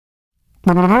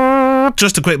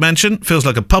Just a quick mention, feels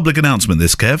like a public announcement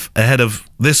this, Kev, ahead of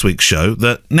this week's show,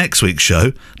 that next week's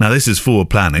show, now this is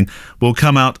forward planning, will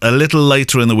come out a little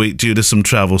later in the week due to some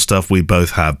travel stuff we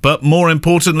both have. But more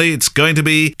importantly, it's going to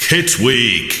be Kit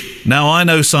Week. Now, I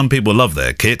know some people love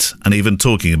their kit, and even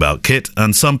talking about kit,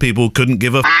 and some people couldn't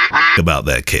give a about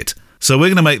their kit. So we're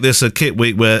going to make this a Kit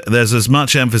Week where there's as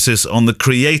much emphasis on the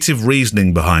creative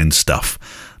reasoning behind stuff.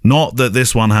 Not that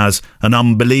this one has an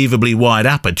unbelievably wide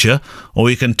aperture, or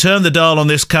you can turn the dial on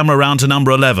this camera around to number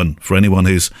 11 for anyone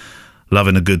who's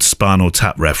loving a good Spinal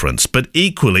Tap reference. But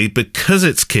equally, because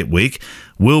it's Kit Week,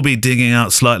 we'll be digging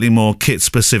out slightly more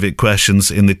kit-specific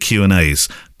questions in the Q&As.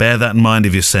 Bear that in mind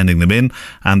if you're sending them in.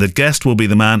 And the guest will be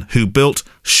the man who built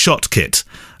ShotKit,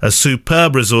 a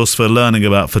superb resource for learning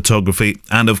about photography,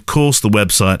 and of course the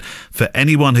website for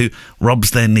anyone who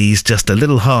rubs their knees just a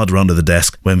little harder under the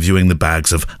desk when viewing the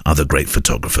bags of other great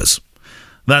photographers.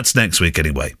 That's next week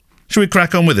anyway. Should we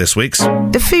crack on with this week's?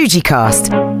 The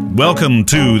Fujicast. Welcome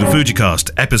to the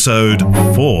Fujicast, episode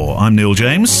 4. I'm Neil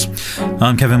James.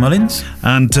 I'm Kevin Mullins.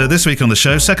 And this week on the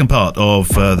show, second part of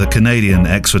the Canadian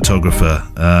ex-photographer.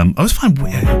 I always find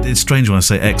it's strange when I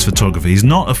say ex-photographer. He's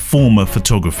not a former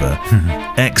photographer.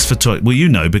 Ex-photographer. Well, you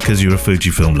know, because you're a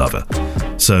Fujifilm lover.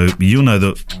 So you'll know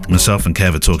that myself and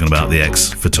Kev are talking about the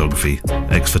ex-photographer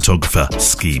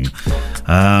scheme.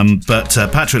 But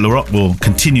Patrick Larocque will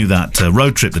continue that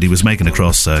road trip that he was making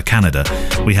across Canada.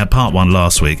 We had part 1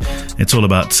 last week. It's all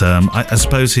about, I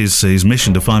suppose, his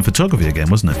mission to find photography again,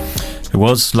 wasn't it? It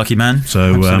was. Lucky man.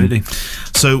 So, absolutely.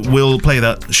 So we'll play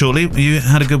that shortly. You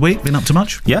had a good week? Been up to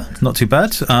much? Yeah, not too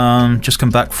bad. Just come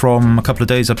back from a couple of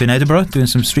days up in Edinburgh doing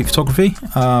some street photography,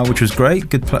 which was great.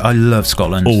 Good I love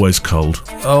Scotland. Always cold.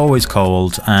 Always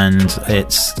cold, and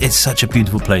it's such a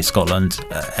beautiful place, Scotland,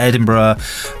 Edinburgh,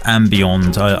 and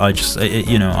beyond. I just,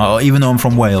 even though I'm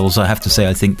from Wales, I have to say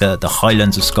I think that the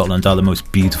Highlands of Scotland are the most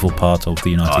beautiful part of the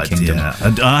United Kingdom. Yeah,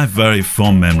 and I have very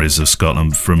fond memories of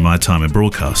Scotland from my time in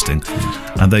broadcasting,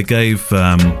 and they gave.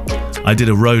 I did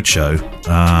a roadshow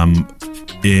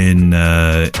in.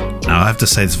 Now I have to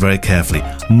say this very carefully.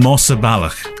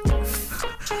 Mossaballoch.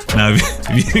 Now,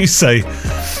 if you say,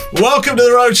 welcome to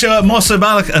the roadshow at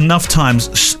Mossaballoch enough times,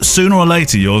 sooner or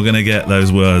later you're going to get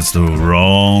those words the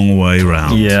wrong way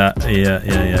round. Yeah.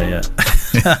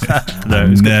 No,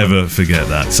 never forget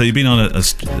that. So you've been on a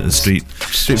street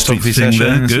photography thing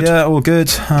there? Good? Yeah, all good.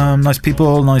 Nice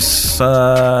people, nice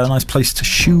place to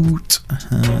shoot.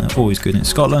 Always good in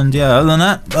Scotland. Yeah, other than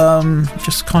that,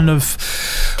 just kind of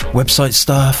website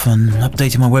stuff and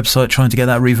updating my website, trying to get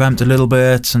that revamped a little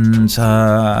bit. And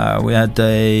we had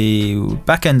a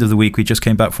back end of the week. We just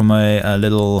came back from a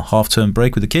little half-term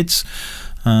break with the kids.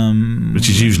 Which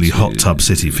is usually hot tub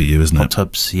city for you, isn't it? Hot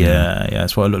tubs, yeah.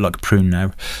 That's why I look like a prune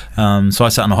now. So I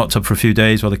sat in a hot tub for a few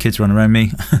days while the kids run around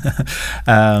me.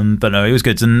 But no, it was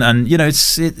good. And you know,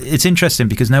 it's interesting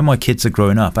because now my kids are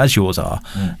growing up, as yours are,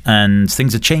 and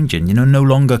things are changing. You know, no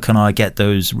longer can I get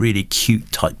those really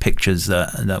cute type pictures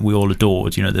that we all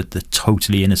adored. You know, the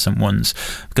totally innocent ones.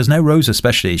 Because now Rose,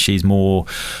 especially, she's more.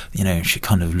 You know, she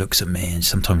kind of looks at me, and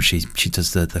sometimes she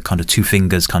does the kind of two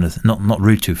fingers, kind of not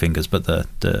rude two fingers, but the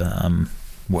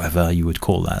whatever you would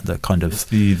call that, the kind of it's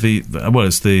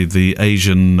the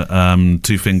Asian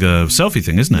two finger selfie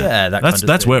thing, isn't it? Yeah,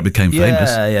 that's where it became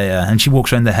famous. Yeah. And she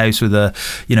walks around the house with a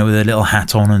little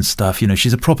hat on and stuff. You know,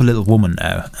 she's a proper little woman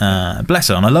now. Bless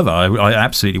her, and I love her. I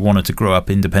absolutely want her to grow up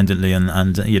independently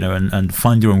and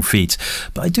find her own feet.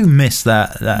 But I do miss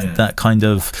that kind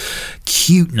of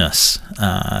cuteness.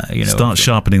 Start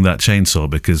sharpening that chainsaw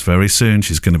because very soon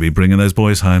she's going to be bringing those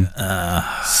boys home.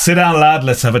 Sit down, lad.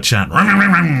 Let's have a chat.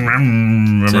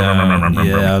 I'm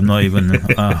not even.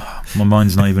 My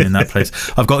mind's not even in that place.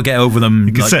 I've got to get over them.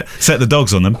 You can set the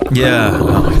dogs on them. Yeah.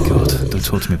 Oh my God! Don't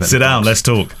talk to me about. Sit down. Let's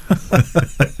talk.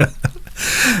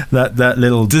 that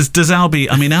little. Does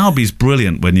Albie? I mean, Albie's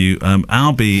brilliant. When you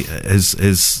Albie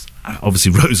is.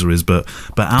 Obviously Rosa is, but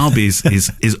Albie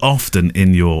is often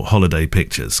in your holiday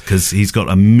pictures because he's got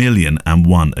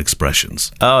 1,000,001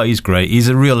 expressions. Oh, he's great. He's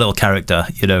a real little character.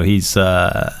 You know, he's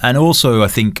and also I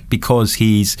think because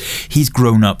he's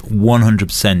grown up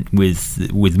 100%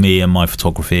 with me and my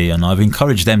photography, and I've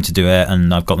encouraged them to do it,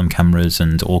 and I've got them cameras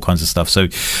and all kinds of stuff. So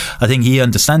I think he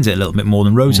understands it a little bit more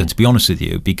than Rosa, to be honest with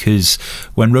you, because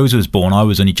when Rosa was born, I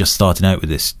was only just starting out with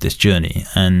this journey,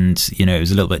 and you know, it was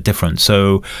a little bit different.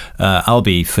 So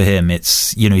Albie, for him,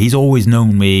 it's, you know, he's always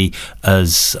known me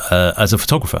as a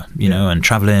photographer, you know, and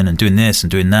traveling and doing this and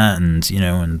doing that, and you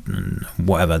know, and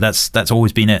whatever. That's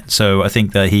always been it. So I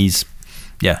think that he's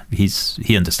yeah,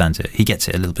 he understands it. He gets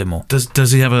it a little bit more.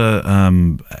 Does he have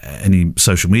any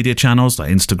social media channels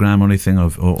like Instagram or anything, or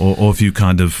have you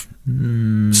kind of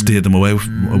steered them away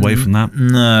from that?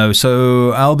 No.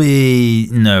 So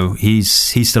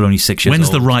he's still only 6 years old.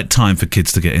 When's the right time for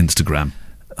kids to get Instagram?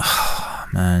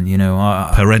 Man,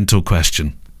 parental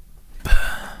question.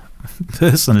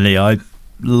 Personally, I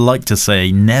like to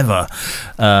say never.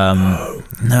 No,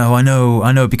 I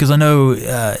know, because I know.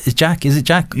 Is it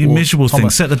Jack? You miserable thing.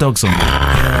 Set the dogs on.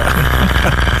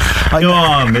 Go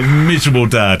on, miserable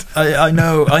dad. I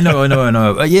know.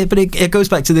 Yeah, but it goes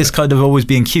back to this kind of always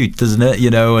being cute, doesn't it?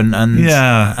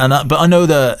 But I know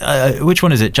that. Which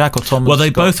one is it, Jack or Thomas? Well, they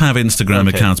both have Instagram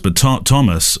accounts, but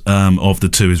Thomas of the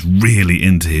two is really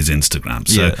into his Instagram.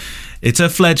 So it's a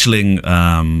fledgling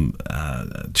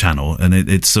channel, and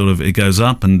it goes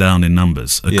up and down in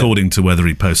numbers according to whether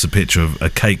he posts a picture of a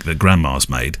cake that grandma's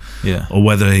made, or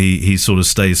whether he sort of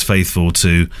stays faithful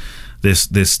to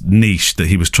this niche that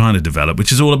he was trying to develop,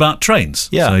 which is all about trains.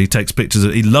 So he takes pictures.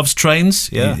 He loves trains.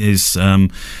 He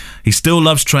still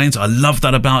loves trains. I love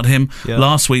that about him.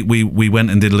 Last week we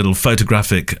went and did a little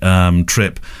photographic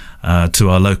trip to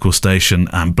our local station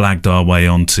and blagged our way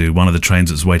onto one of the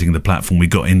trains that was waiting on the platform. We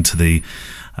got into the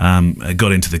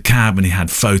cab, and he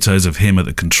had photos of him at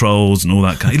the controls and all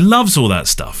that. He loves all that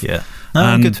stuff.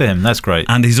 Good for him. That's great.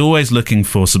 And he's always looking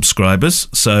for subscribers.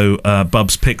 So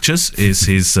Bub's Pictures is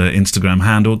his Instagram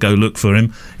handle. Go look for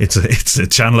him. It's a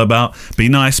channel about be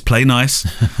nice, play nice.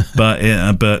 but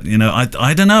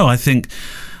I don't know. I think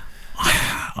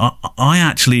I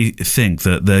actually think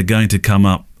that they're going to come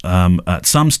up at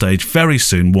some stage very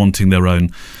soon wanting their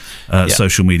own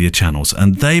social media channels,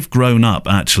 and they've grown up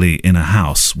actually in a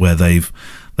house where they've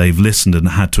listened and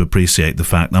had to appreciate the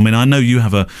fact. I mean, I know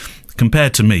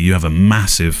compared to me, you have a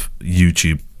massive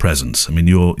YouTube presence. I mean,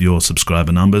 your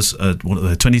subscriber numbers are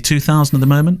 22,000 at the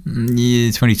moment?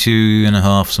 22 and a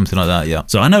half, something like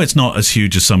that, So I know it's not as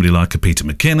huge as somebody like a Peter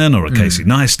McKinnon or a Casey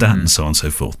Neistat and so on and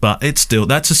so forth, but it's still,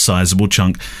 that's a sizable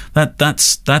chunk.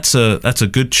 That's a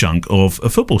good chunk of a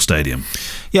football stadium.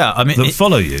 I mean, that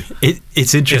follow you.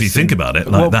 It's interesting if you think about it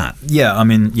like that. I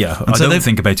mean, I don't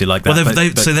think about it like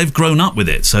that. So they've grown up with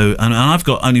it. So and I've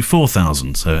got only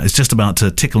 4,000, so it's just about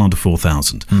to tickle onto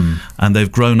 4,000, and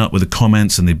they've grown up with the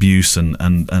comments and the abuse and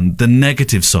the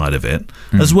negative side of it,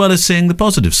 as well as seeing the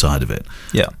positive side of it.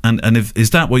 And is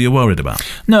that what you're worried about?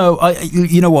 No,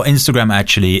 you know what? Instagram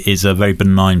actually is a very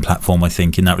benign platform, I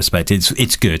think, in that respect.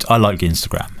 It's good. I like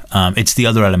Instagram. It's the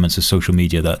other elements of social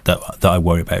media that I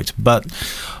worry about. But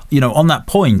on that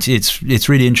point, it's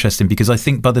really interesting, because I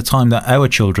think by the time that our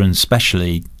children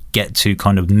especially get to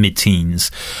kind of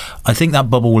mid-teens, I think that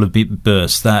bubble will have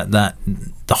burst, that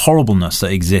the horribleness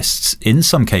that exists in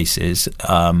some cases,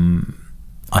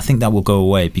 I think that will go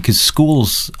away, because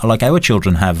schools, like our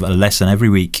children, have a lesson every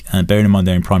week, and bearing in mind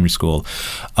they're in primary school,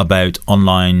 about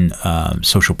online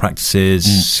social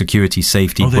practices, security,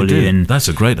 safety, bullying. That's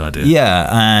a great idea.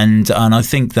 And I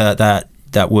think that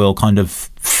will kind of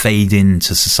fade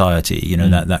into society,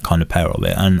 that kind of power of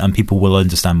it, and people will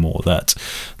understand more that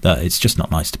it's just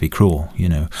not nice to be cruel.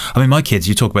 I mean, my kids,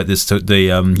 you talk about this, the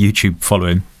YouTube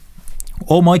following.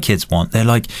 All my kids want, they're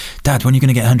like, Dad, when are you going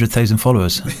to get 100,000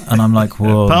 followers? And I'm like,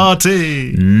 well,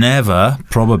 party. Never,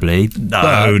 probably.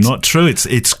 No, not true.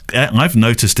 It's I've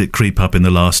noticed it creep up in the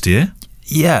last year.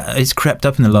 Yeah, it's crept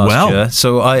up in the last year.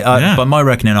 So by my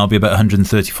reckoning, I'll be about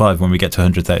 135 when we get to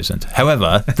 100,000.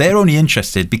 However, they're only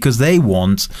interested because they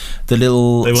want the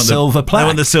silver plaque. They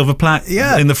want the silver plaque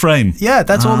in the frame. Yeah,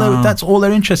 that's all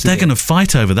they're interested in. They're going to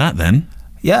fight over that then.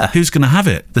 Yeah. Who's going to have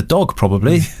it? The dog,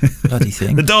 probably. Bloody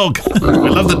thing. The dog. We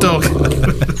love the dog.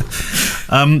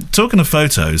 Talking of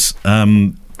photos,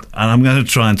 and I'm going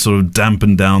to try and sort of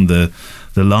dampen down the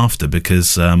laughter,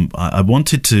 because I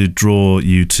wanted to draw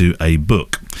you to a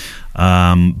book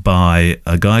by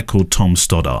a guy called Tom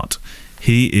Stoddart.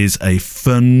 He is a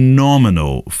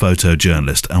phenomenal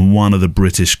photojournalist and one of the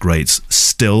British greats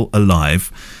still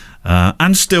alive,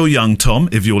 and still young, Tom,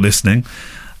 if you're listening.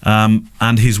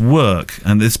 And his work,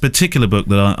 and this particular book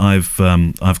that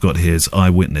I've got here is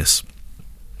Eyewitness,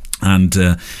 and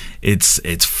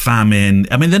it's famine.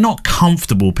 I mean, they're not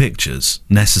comfortable pictures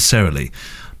necessarily,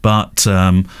 but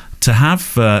to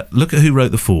have look at who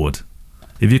wrote the foreword.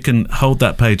 If you can hold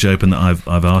that page open that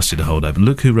I've asked you to hold open,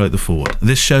 look who wrote the foreword.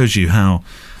 This shows you how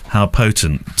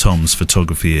potent Tom's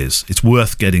photography is. It's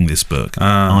worth getting this book,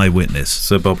 Eyewitness.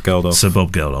 Sir Bob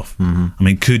Geldof. Mm-hmm. I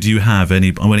mean, could you have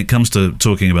any... When it comes to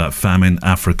talking about famine,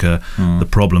 Africa, the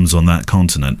problems on that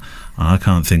continent, I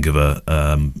can't think of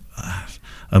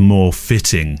a more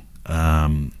fitting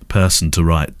person to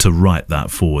write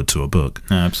that forward to a book.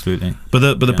 Absolutely.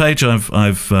 But the page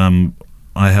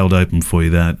I held open for you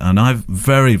there, and I'm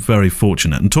very, very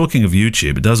fortunate. And talking of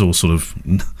YouTube, it does all sort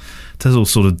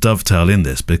of dovetail in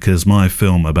this, because my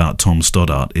film about Tom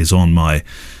Stoddart is on my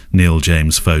Neil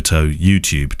James Photo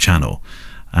YouTube channel.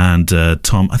 And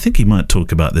Tom, I think he might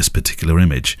talk about this particular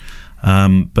image.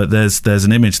 But there's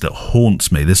an image that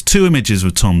haunts me. There's two images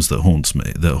of Tom's that haunt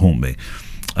me.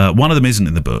 One of them isn't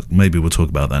in the book. Maybe we'll talk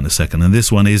about that in a second. And this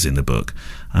one is in the book.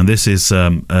 And this is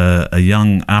a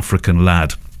young African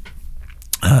lad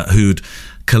who'd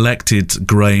collected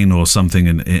grain or something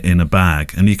in a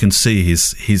bag, and you can see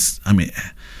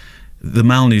the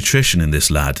malnutrition in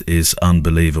this lad is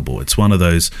unbelievable. It's one of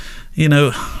those,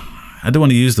 I don't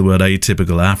want to use the word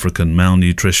atypical African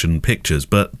malnutrition pictures,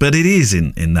 but it is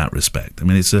in that respect. I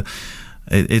mean,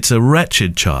 it's a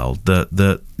wretched child that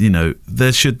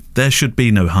there should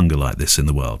be no hunger like this in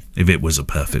the world if it was a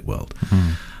perfect world.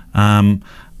 Mm-hmm.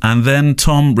 And then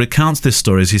Tom recounts this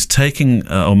story as he's taking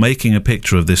or making a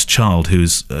picture of this child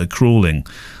who's crawling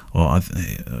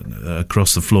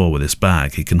across the floor with this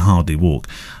bag. He can hardly walk.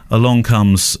 Along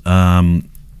comes a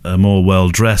more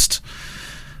well-dressed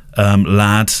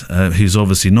lad who's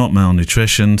obviously not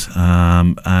malnutritioned,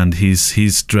 and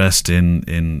he's dressed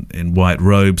in white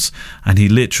robes, and he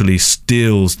literally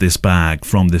steals this bag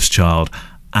from this child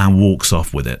and walks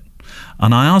off with it.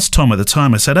 And I asked Tom at the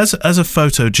time, I said, as a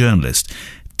photojournalist,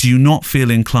 do you not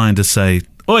feel inclined to say,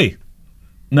 "Oi,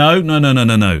 no,"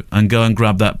 and go and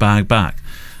grab that bag back?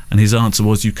 And his answer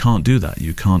was, you can't do that.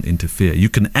 You can't interfere. You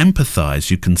can empathise,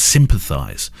 you can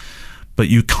sympathise, but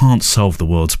you can't solve the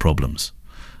world's problems.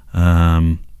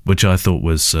 Which I thought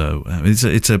was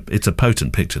it's a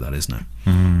potent picture, that, isn't it?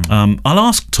 Mm. I'll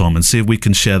ask Tom and see if we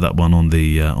can share that one on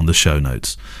the show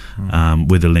notes,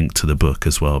 with a link to the book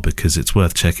as well, because it's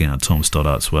worth checking out Tom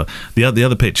Stoddart's work. The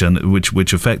other picture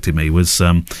which affected me was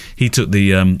he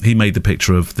made the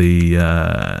picture of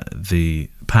the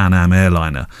Pan Am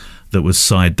airliner that was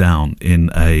side down in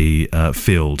a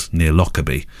field near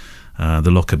Lockerbie,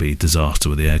 the Lockerbie disaster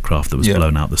with the aircraft that was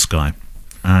blown out the sky,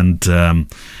 and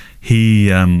he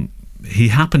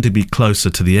happened to be closer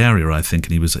to the area, I think,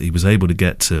 and he was able to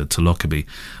get to Lockerbie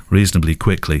reasonably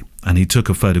quickly, and he took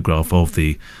a photograph of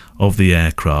the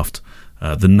aircraft,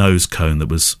 the nose cone that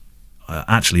was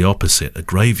actually opposite a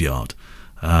graveyard,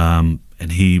 and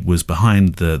he was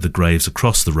behind the graves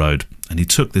across the road, and he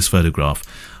took this photograph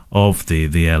of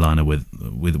the airliner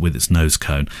with its nose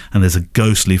cone, and there's a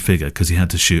ghostly figure because he had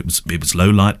to shoot. It was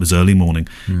low light, it was early morning,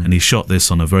 and he shot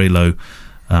this on a very low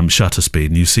shutter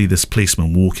speed, and you see this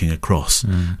policeman walking across.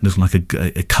 It looks like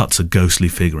it cuts a ghostly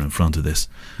figure in front of this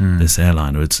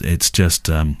airliner. It's just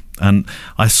and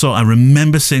I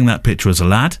remember seeing that picture as a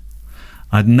lad.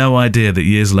 I had no idea that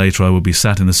years later I would be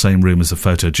sat in the same room as a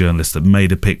photojournalist that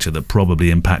made a picture that probably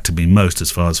impacted me most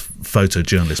as far as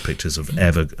photojournalist pictures have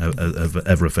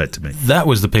ever affected me. That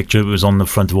was the picture that was on the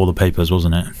front of all the papers,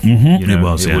 wasn't it? Mm-hmm. It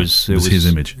was his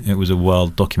image. It was a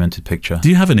well-documented picture. Do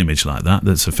you have an image like that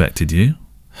that's affected you?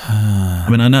 I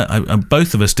mean, I know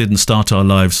both of us didn't start our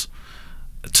lives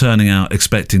turning out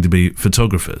expecting to be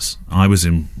photographers. I was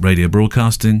in radio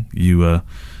broadcasting. You were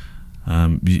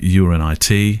in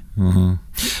IT. Mm-hmm.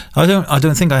 I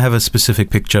don't think I have a specific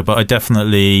picture, but I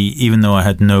definitely, even though I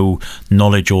had no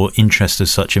knowledge or interest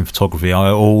as such in photography, I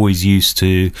always used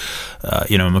to,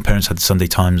 my parents had the Sunday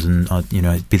Times, and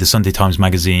it'd be the Sunday Times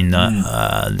magazine.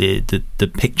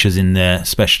 The pictures in there,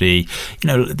 especially,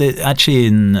 actually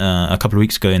in a couple of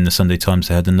weeks ago in the Sunday Times,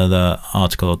 they had another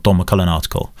article, a Don McCullen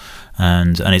article,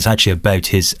 and it's actually about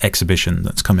his exhibition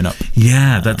that's coming up.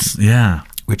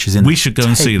 Which is in we should go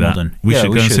and see that. We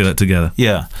should go and see that together.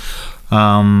 Yeah.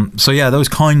 Those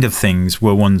kind of things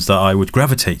were ones that I would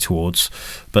gravitate towards,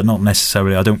 but not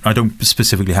necessarily. I don't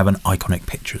specifically have an iconic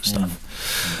picture of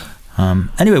stuff.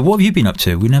 Anyway, what have you been up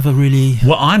to? We never really.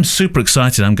 Well, I'm super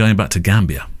excited. I'm going back to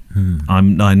Gambia. I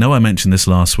know I mentioned this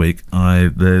last week.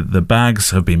 The bags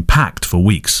have been packed for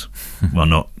weeks. Well,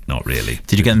 not really.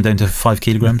 Did you get them down to 5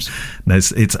 kilograms? No,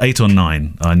 it's 8 or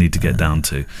 9 I need to get down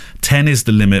to. 10 is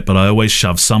the limit, but I always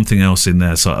shove something else in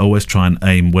there, so I always try and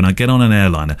aim. When I get on an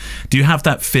airliner, do you have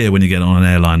that fear when you get on an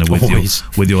airliner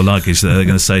with your luggage that they're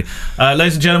going to say,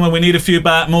 ladies and gentlemen, we need a few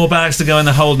more bags to go in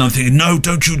the hold? And I'm thinking, no,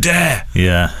 don't you dare.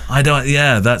 Yeah. I don't.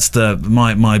 Yeah, that's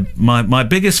my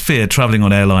biggest fear travelling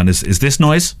on airliners is this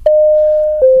noise.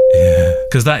 Yeah,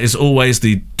 because that is always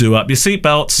the do up your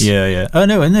seatbelts. Yeah. Oh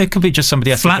no, and there could be just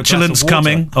somebody asking flatulence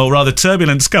coming, or rather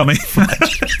turbulence coming.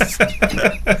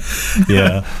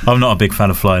 Yeah, I'm not a big fan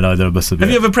of flying either. I must admit.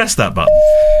 Have you ever pressed that button?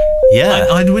 Yeah,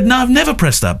 I've never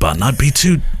pressed that button. I'd be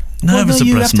too nervous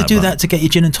you have pressing to do button. that to get your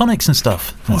gin and tonics and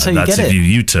stuff. That's how you That's get if it.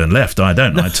 you turn left. I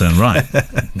don't. I turn right.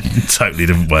 Totally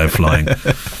different way of flying.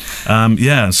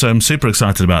 So I'm super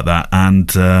excited about that,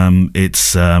 and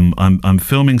I'm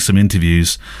filming some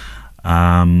interviews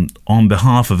on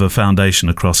behalf of a foundation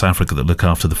across Africa that look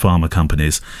after the pharma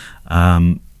companies.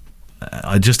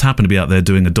 I just happen to be out there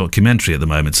doing a documentary at the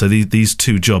moment, so these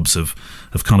two jobs have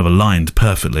kind of aligned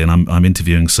perfectly, and I'm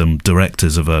interviewing some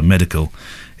directors of a medical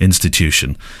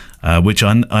institution, which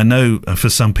I know for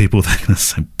some people they're going to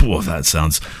say, "Boy, that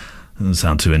doesn't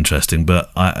sound too interesting." But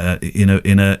in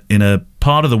a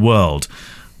part of the world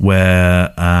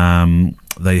where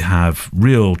they have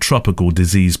real tropical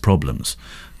disease problems,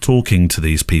 talking to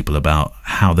these people about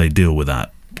how they deal with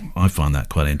that, I find that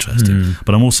quite interesting.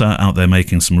 But I'm also out there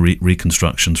making some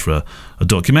reconstructions for a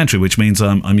documentary, which means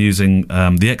I'm using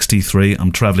the XT3.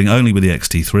 I'm travelling only with the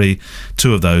XT3,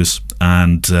 2 of those,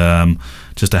 and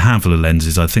just a handful of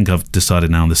lenses. I think I've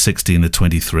decided now on the 16, the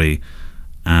 23,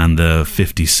 and the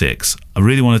 56. I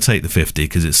really want to take the 50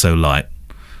 because it's so light.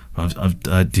 I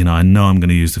know I'm going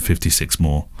to use the 56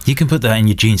 more. You can put that in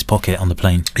your jeans pocket on the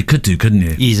plane. You could do, couldn't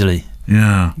you? Easily.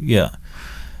 Yeah. Yeah.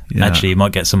 Actually, you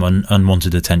might get some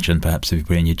unwanted attention, perhaps, if you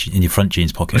put it in your front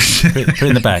jeans pocket. Put it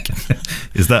in the back.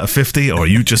 Is that a 50, or are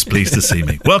you just pleased to see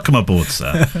me? Welcome aboard,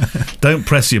 sir. Don't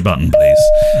press your button, please.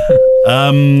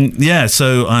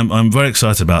 So I'm very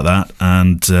excited about that,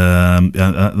 and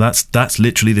that's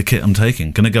literally the kit I'm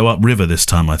taking. Going to go upriver this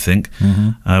time, I think,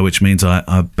 which means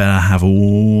I better have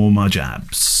all my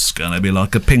jabs. Going to be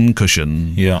like a pin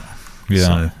cushion. Yeah. Yeah.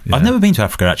 So, yeah. I've never been to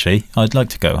Africa, actually. I'd like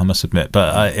to go, I must admit,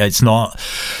 but it's not.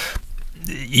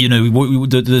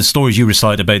 The stories you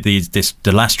recite about the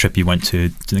last trip you went to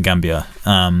the Gambia.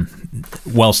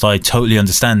 Whilst I totally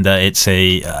understand that it's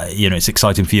it's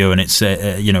exciting for you and it's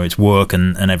it's work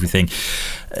and everything.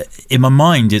 In my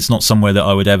mind, it's not somewhere that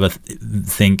I would ever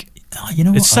think.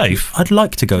 It's safe. I'd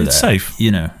like to go there. It's safe.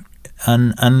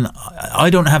 And I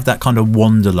don't have that kind of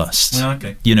wanderlust,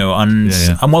 okay.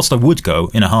 And whilst I would go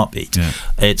in a heartbeat,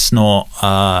 it's not,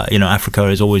 Africa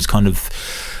is always kind of,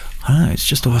 I don't know, it's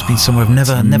just always been somewhere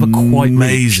I've never quite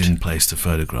amazing reached. place to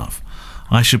photograph.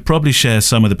 I should probably share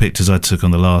some of the pictures I took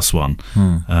on the last one,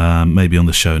 maybe on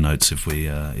the show notes if we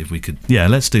could. Yeah,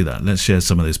 let's do that. Let's share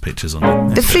some of those pictures on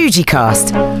The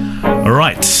Fujicast. All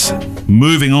right,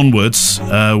 moving onwards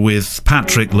with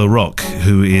Patrick Larocque,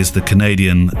 who is the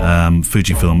Canadian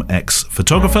Fujifilm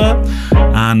ex-photographer,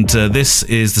 and this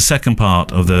is the second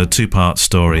part of the 2-part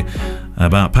story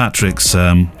about Patrick's.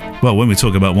 When we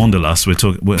talk about wanderlust, it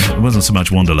wasn't so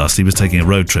much wanderlust. He was taking a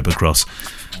road trip across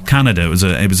Canada.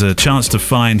 It was a chance to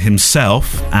find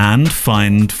himself and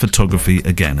find photography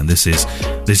again, and this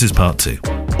is part 2.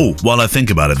 Oh, while I think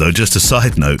about it though, just a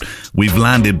side note, we've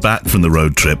landed back from the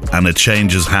road trip and a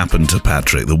change has happened to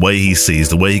Patrick. The way he sees,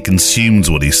 the way he consumes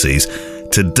what he sees.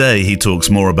 Today he talks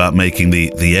more about making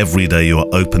the everyday or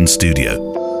open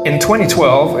studio. In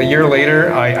 2012, a year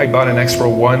later, I bought an X-Pro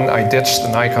 1. I ditched the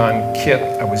Nikon kit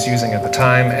I was using at the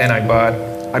time, and I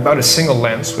bought a single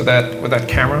lens with that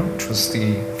camera, which was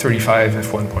the 35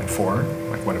 f1.4,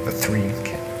 like one of the 3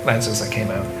 lenses that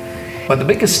came out. But the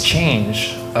biggest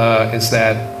change is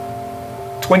that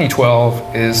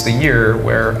 2012 is the year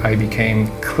where I became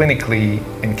clinically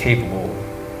incapable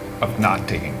of not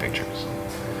taking pictures.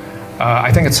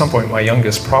 I think at some point my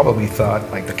youngest probably thought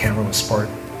like the camera was part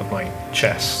of my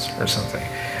chest or something.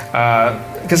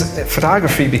 Because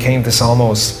photography became this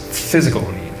almost physical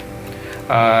need.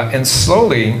 And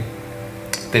slowly,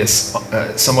 this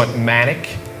somewhat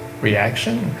manic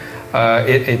reaction,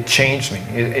 it changed me.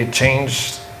 It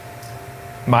changed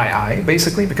my eye,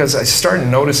 basically, because I started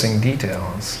noticing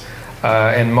details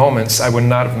and moments I would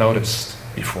not have noticed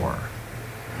before.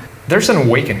 There's an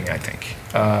awakening, I think,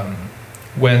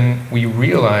 when we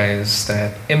realize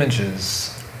that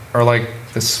images are like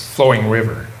this flowing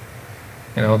river,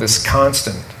 this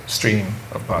constant stream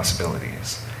of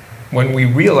possibilities. When we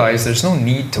realize there's no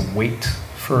need to wait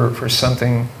for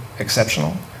something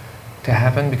exceptional to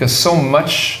happen, because so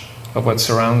much of what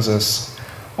surrounds us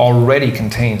already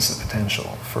contains the potential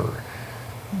for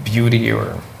beauty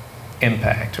or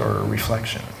impact or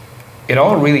reflection. It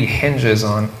all really hinges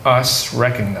on us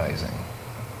recognizing.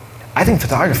 I think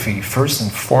photography, first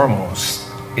and foremost,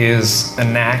 is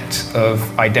an act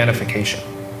of identification.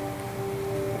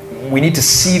 We need to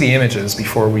see the images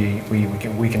before we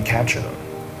can capture them.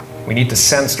 We need to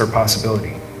sense their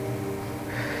possibility.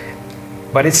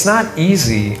 But it's not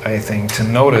easy, I think, to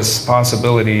notice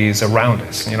possibilities around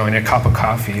us, in a cup of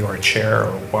coffee or a chair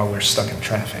or while we're stuck in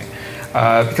traffic.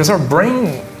 Because our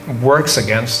brain works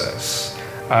against us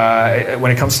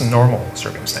when it comes to normal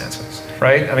circumstances.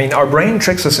 right? I mean, our brain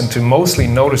tricks us into mostly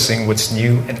noticing what's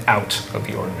new and out of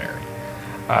the ordinary.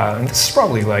 And this is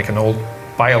probably like an old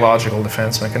biological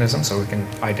defense mechanism, so we can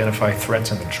identify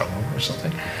threats in the jungle or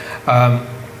something.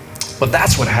 But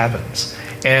that's what happens.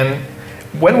 And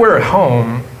when we're at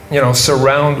home,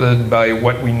 surrounded by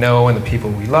what we know and the people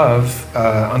we love,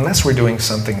 unless we're doing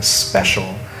something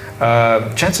special,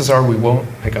 chances are we won't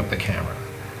pick up the camera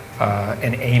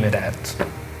and aim it at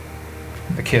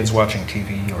the kids watching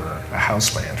TV or a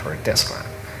houseplant or a desk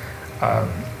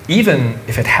lamp, even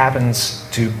if it happens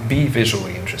to be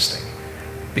visually interesting,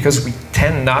 because we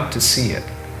tend not to see it.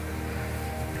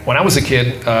 When I was a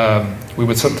kid, we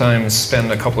would sometimes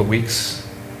spend a couple of weeks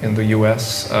in the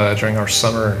US during our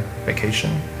summer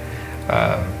vacation.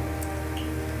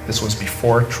 This was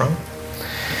before Trump.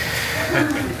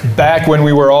 Back when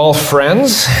we were all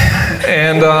friends,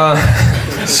 and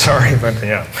sorry, but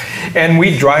yeah. And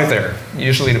we'd drive there,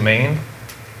 usually to Maine,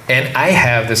 and I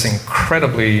have this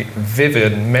incredibly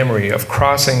vivid memory of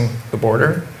crossing the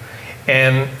border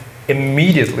and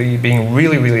immediately being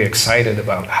really, really excited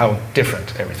about how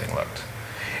different everything looked.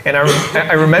 And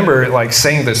I remember like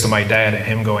saying this to my dad and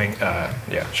him going,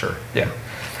 yeah, sure, yeah.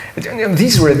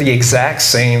 These were the exact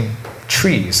same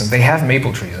trees, and they have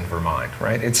maple trees in Vermont,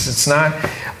 right? It's not,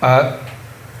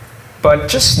 but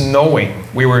just knowing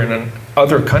we were in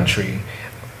another country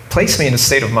placed me in a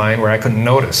state of mind where I could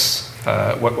notice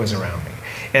what was around me.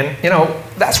 And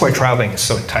that's why traveling is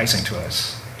so enticing to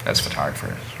us as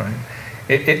photographers, right?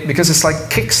 Because it's like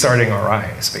kickstarting our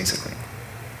eyes, basically.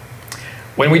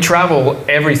 When we travel,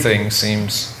 everything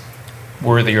seems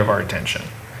worthy of our attention.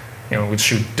 We'd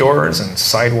shoot doors and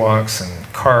sidewalks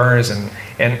and cars,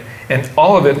 and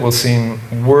all of it will seem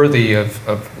worthy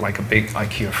of like a big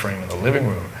IKEA frame in the living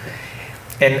room.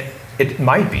 And it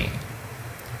might be.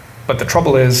 But the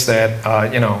trouble is that,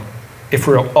 if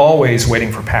we're always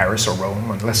waiting for Paris or Rome,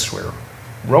 unless we're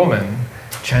Roman,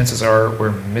 chances are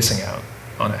we're missing out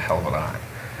on a hell of a lot.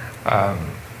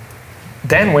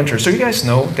 Dan Winters, so you guys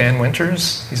know Dan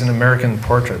Winters? He's an American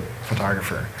portrait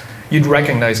photographer. You'd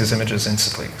recognize his images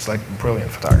instantly. He's like a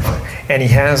brilliant photographer. And he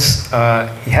has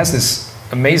this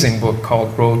amazing book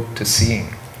called Road to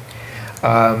Seeing.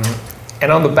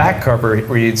 And on the back cover it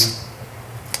reads,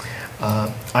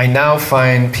 I now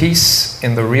find peace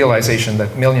in the realization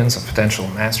that millions of potential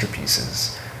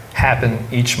masterpieces happen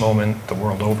each moment the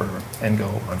world over and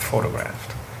go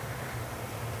unphotographed.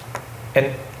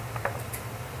 And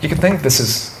you can think this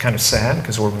is kind of sad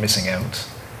because we're missing out,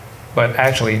 but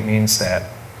actually it means that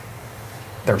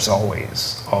there's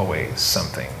always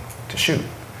something to shoot.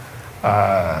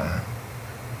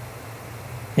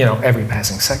 Every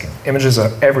passing second. Images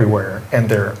are everywhere and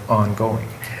they're ongoing.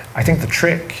 I think the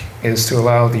trick is to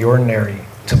allow the ordinary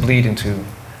to bleed into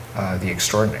the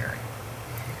extraordinary.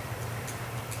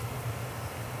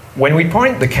 When we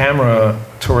point the camera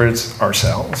towards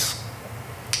ourselves,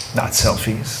 not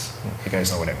selfies, you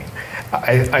guys know what I mean.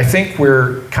 I think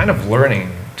we're kind of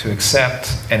learning to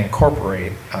accept and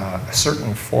incorporate a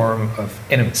certain form of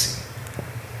intimacy.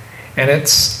 And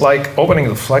it's like opening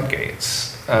the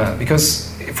floodgates,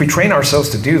 because if we train ourselves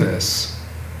to do this,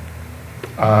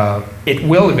 it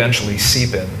will eventually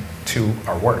seep into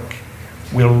our work.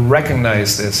 We'll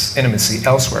recognize this intimacy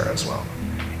elsewhere as well.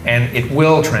 And it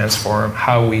will transform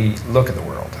how we look at the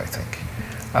world, I think.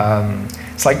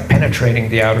 It's like penetrating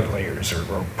the outer layers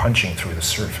or punching through the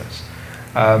surface.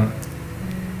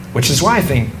 Which is why I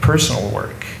think personal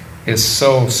work is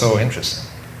so interesting,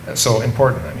 so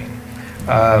important, I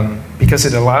mean. Because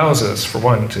it allows us, for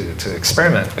one, to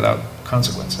experiment without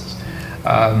consequences.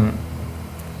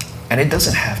 And it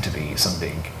doesn't have to be some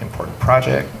big, important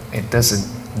project. It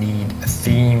doesn't need a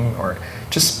theme or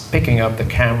just picking up the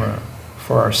camera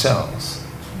for ourselves,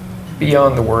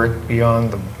 beyond the work,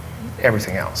 beyond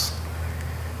everything else.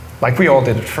 Like we all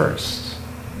did at first.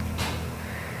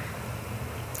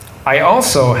 I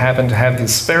also happen to have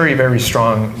this very, very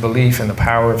strong belief in the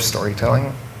power of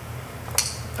storytelling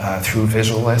through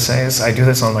visual essays. I do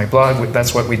this on my blog.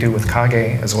 That's what we do with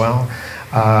Kage as well.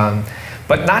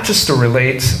 But not just to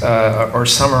relate or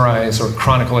summarize or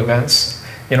chronicle events.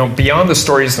 Beyond the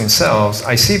stories themselves,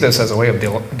 I see this as a way of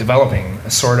developing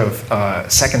a sort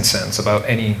of second sense about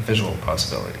any visual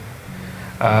possibility.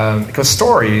 Because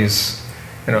stories,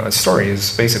 a story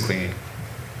is basically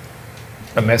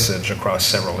a message across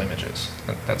several images.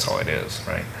 That's all it is,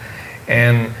 right?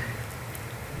 And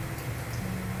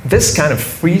this kind of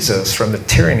frees us from the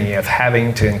tyranny of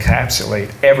having to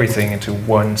encapsulate everything into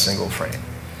one single frame.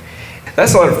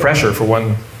 That's a lot of pressure for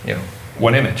one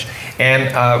image.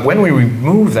 And when we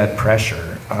remove that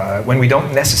pressure, when we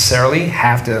don't necessarily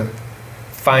have to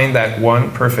find that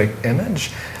one perfect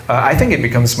image, I think it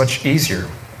becomes much easier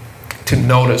to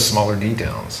notice smaller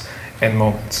details and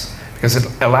moments because it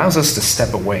allows us to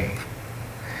step away.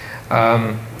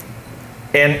 And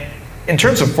in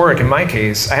terms of work, in my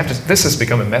case, this has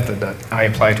become a method that I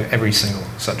apply to every single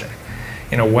subject.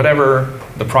 Whatever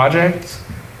the project,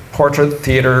 portrait,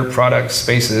 theater, product,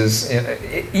 spaces,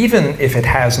 even if it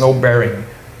has no bearing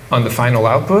on the final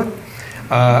output,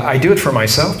 I do it for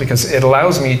myself because it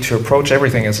allows me to approach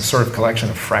everything as a sort of collection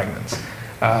of fragments,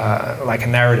 like a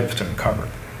narrative to uncover.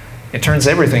 It turns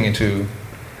everything into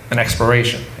an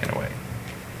exploration in a way.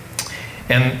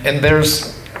 And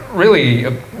there's really,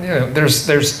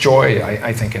 there's joy,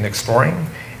 I think, in exploring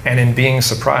and in being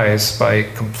surprised by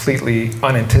completely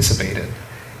unanticipated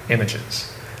images.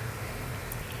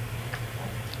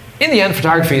 In the end,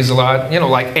 photography is a lot,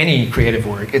 like any creative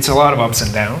work, it's a lot of ups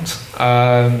and downs.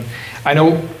 I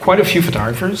know quite a few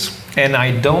photographers, and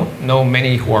I don't know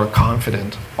many who are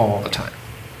confident all the time,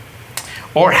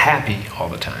 or happy all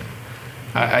the time.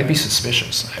 I'd be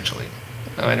suspicious, actually,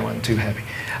 of anyone too happy.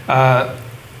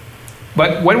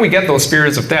 But when we get those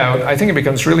periods of doubt, I think it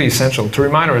becomes really essential to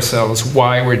remind ourselves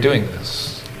why we're doing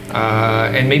this,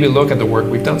 and maybe look at the work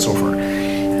we've done so far.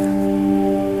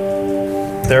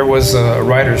 There was a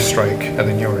writer's strike at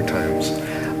the New York Times,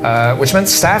 which meant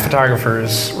staff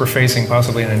photographers were facing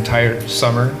possibly an entire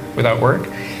summer without work.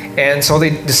 And so they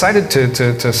decided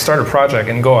to start a project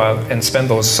and go out and spend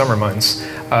those summer months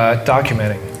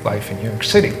documenting life in New York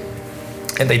City.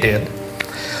 And they did.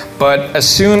 But as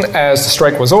soon as the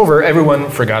strike was over, everyone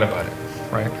forgot about it,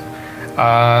 right?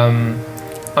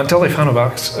 Until they found a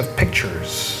box of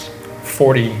pictures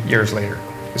 40 years later,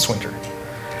 this winter.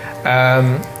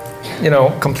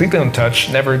 Completely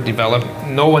untouched, never developed.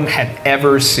 No one had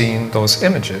ever seen those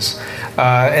images.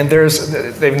 And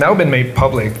they've now been made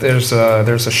public. There's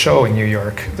a show in New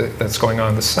York that's going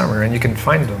on this summer, and you can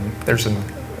find them. There's a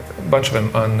bunch of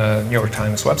them on the New York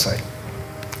Times website.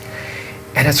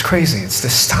 And it's crazy. It's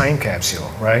this time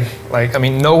capsule, right?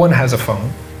 No one has a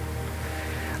phone.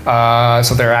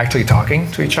 So they're actually talking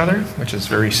to each other, which is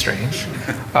very strange.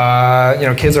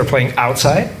 Kids are playing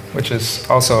outside, which is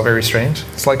also very strange.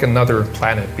 It's like another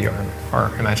planet beyond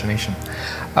our imagination.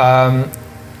 But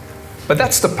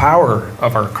that's the power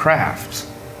of our craft,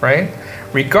 right?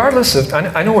 Regardless of,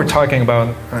 I know we're talking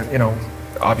about,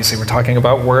 obviously we're talking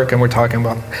about work and we're talking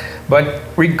about, but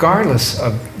regardless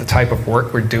of the type of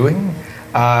work we're doing,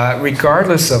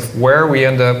 regardless of where we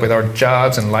end up with our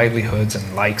jobs and livelihoods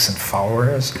and likes and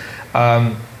followers,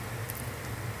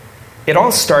 it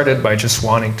all started by just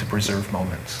wanting to preserve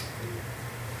moments.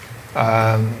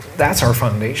 That's our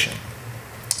foundation.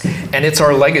 And it's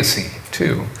our legacy,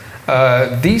 too.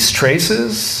 These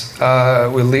traces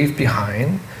we leave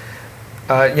behind,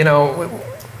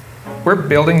 we're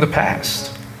building the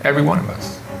past, every one of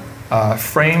us,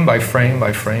 frame by frame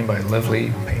by frame by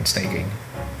lively, painstaking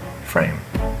frame.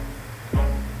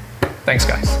 Thanks,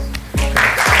 guys.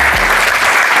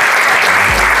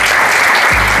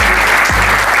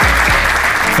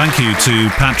 Thank you to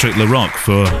Patrick Larocque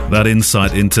for that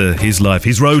insight into his life,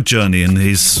 his road journey and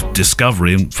his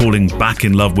discovery and falling back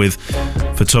in love with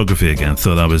photography again.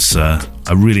 Thought that was, I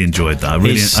really enjoyed that.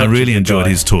 I really enjoyed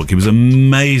his talk. He was an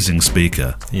amazing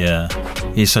speaker. Yeah,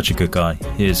 he's such a good guy.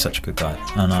 He is such a good guy.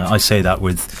 And I say that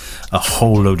with a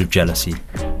whole load of jealousy.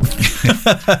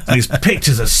 His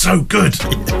pictures are so good.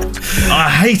 I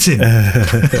hate him.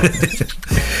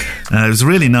 It was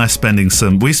really nice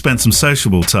we spent some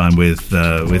sociable time with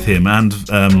him and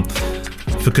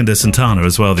Facundo Santana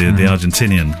as well, the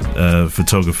Argentinian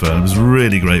photographer. It was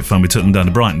really great fun. We took them down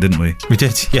to Brighton, didn't we? We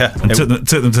did, yeah. And took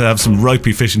them to have some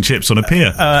ropey fish and chips on a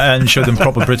pier. And showed them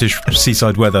proper British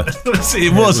seaside weather.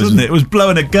 It was, wasn't it? It was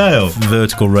blowing a gale.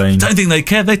 Vertical rain. Don't think they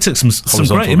cared. They took some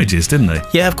great images, didn't they?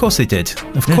 Yeah, of course they did.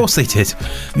 Of course they did.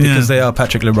 Because they are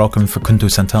Patrick Larocque and Facundo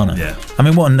Santana. Yeah. I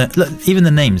mean, look, even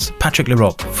the names. Patrick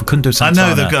Larocque, Facundo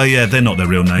Santana. I know, they're not their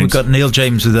real names. We've got Neil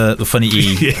James with the funny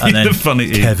E. And then funny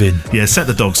E. Kevin. Yeah, set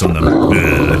the dogs on them.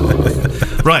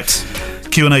 Right,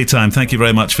 Q&A time. Thank you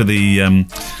very much for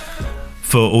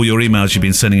for all your emails you've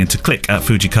been sending in to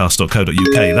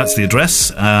click@fujicast.co.uk. That's the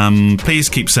address. Please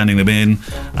keep sending them in.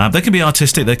 They can be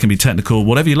artistic, they can be technical,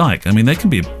 whatever you like. I mean, they can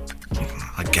be,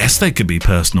 I guess they could be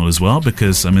personal as well,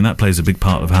 because that plays a big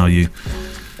part of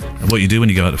what you do when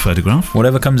you go out to photograph.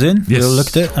 Whatever comes in, yes. We'll look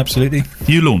at it, absolutely.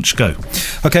 You launch, go.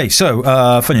 Okay, so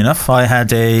funny enough, I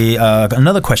had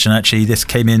another question actually. This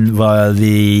came in via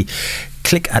the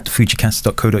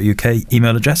click@fujicast.co.uk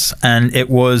email address, and it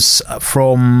was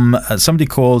from somebody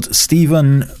called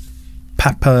Stephen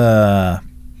Papper.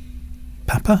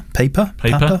 Papper?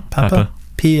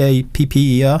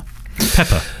 P-A-P-P-E-R?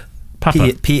 Pepper.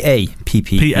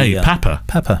 P-P-E-R. Papa.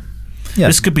 Papa. Yeah.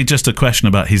 This could be just a question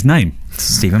about his name.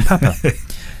 Stephen Papa.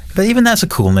 But even that's a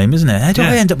cool name, isn't it? How do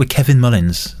I end up with Kevin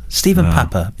Mullins? Stephen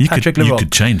Papa. You Patrick could, LaRock. you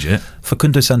could change it.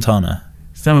 Facundo Santana.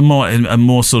 Have a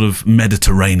more sort of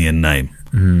Mediterranean name.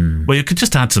 Well, you could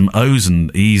just add some O's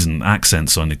and E's and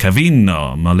accents on it.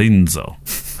 Cavino Malinzo.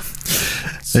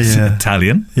 It's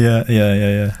Italian.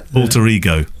 Yeah. Alter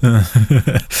ego.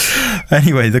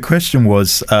 Anyway, the question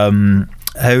was,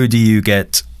 how do you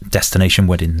get destination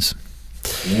weddings?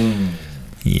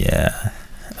 Yeah.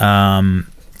 And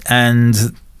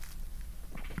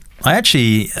I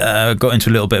actually got into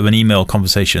a little bit of an email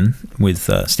conversation with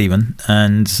Stephen,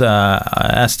 and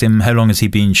I asked him how long has he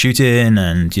been shooting,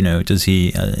 and does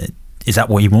he is that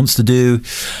what he wants to do?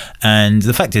 And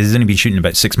the fact is, he's only been shooting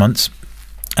about 6 months,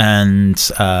 and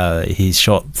he's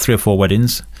shot 3 or 4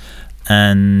 weddings,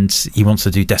 and he wants to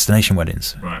do destination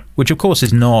weddings, right? Which of course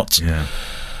is not. Yeah.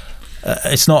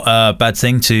 It's not a bad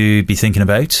thing to be thinking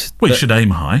about. Well, you should aim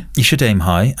high. You should aim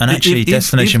high, and actually,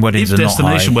 destination weddings are not high.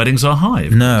 Destination weddings are high.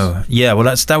 No, yeah. Well,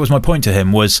 that was my point to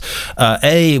him. Was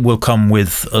will come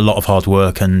with a lot of hard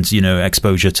work and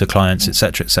exposure to clients,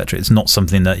 etc., etc. It's not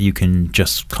something that you can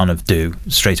just kind of do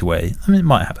straight away. I mean, it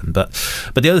might happen, but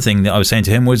the other thing that I was saying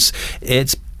to him was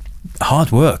it's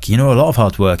hard work, a lot of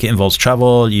hard work. It involves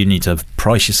travel. You need to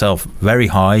price yourself very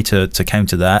high to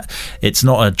counter that. It's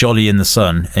not a jolly in the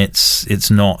sun. It's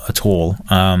not at all.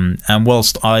 And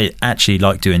whilst I actually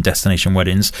like doing destination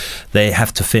weddings, they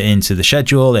have to fit into the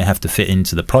schedule. They have to fit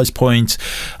into the price point.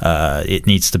 It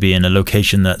needs to be in a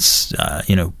location that's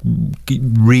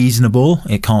reasonable.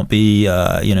 It can't be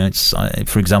it's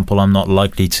for example, I'm not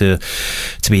likely to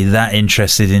be that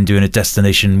interested in doing a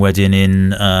destination wedding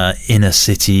in inner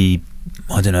city.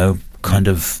 I don't know, kind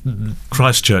of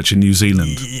Christchurch in New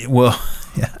Zealand. Well,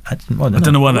 yeah, I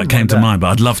don't know why that came to mind, but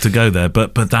I'd love to go there.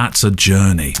 But that's a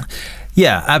journey.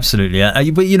 Yeah, absolutely.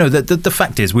 But the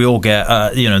fact is, we all get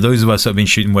those of us that have been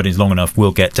shooting weddings long enough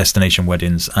will get destination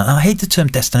weddings. And I hate the term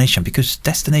destination because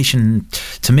destination,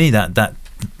 to me,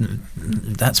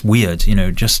 that's weird,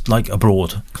 just like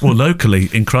abroad. Well, locally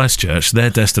in Christchurch, their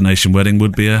destination wedding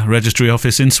would be a registry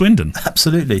office in Swindon.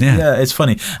 Absolutely. Yeah, it's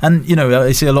funny. And,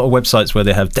 I see a lot of websites where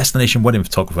they have destination wedding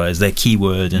photographer as their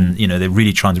keyword and, they're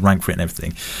really trying to rank for it and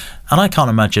everything. And I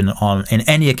can't imagine in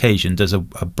any occasion does a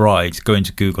bride go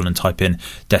into Google and type in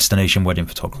destination wedding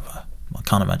photographer. I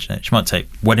can't imagine it. She might take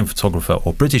wedding photographer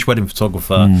or British wedding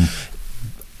photographer,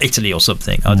 Italy or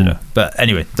something. I don't know. But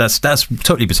anyway, that's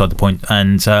totally beside the point.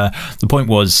 And the point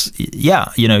was,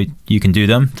 you can do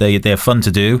them. They're fun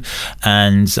to do,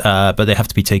 and but they have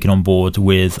to be taken on board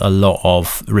with a lot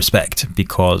of respect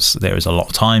because there is a lot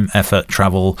of time, effort,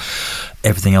 travel,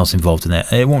 everything else involved in it.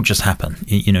 It won't just happen.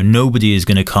 Nobody is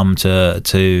going to come to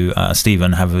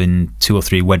Stephen having 2 or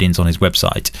 3 weddings on his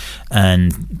website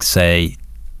and say,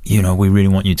 we really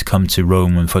want you to come to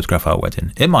Rome and photograph our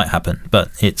wedding. It might happen, but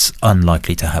it's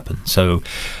unlikely to happen. So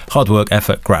hard work,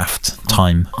 effort, graft,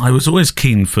 time. I was always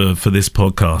keen for this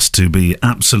podcast to be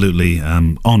absolutely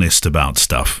honest about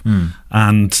stuff.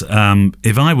 And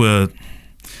if I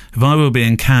were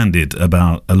being candid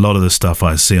about a lot of the stuff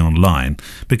I see online,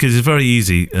 because it's very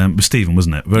easy, Stephen,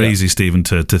 wasn't it? Very easy, Stephen,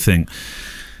 to think,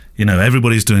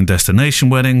 everybody's doing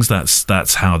destination weddings.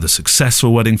 That's how the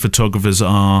successful wedding photographers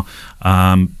are.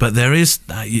 But there is,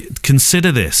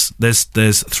 consider this.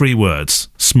 There's 3 words: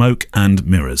 smoke and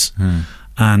mirrors.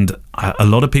 And a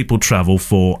lot of people travel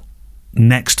for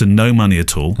next to no money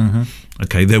at all.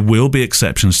 Okay, there will be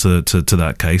exceptions to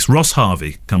that case. Ross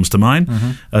Harvey comes to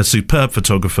mind, a superb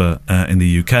photographer in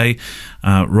the UK.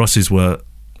 Ross's work,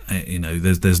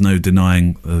 there's no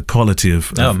denying the quality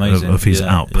of his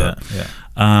output.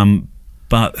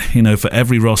 But for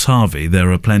every Ross Harvey,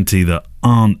 there are plenty that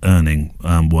aren't earning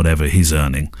whatever he's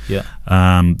earning.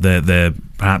 They're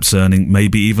perhaps earning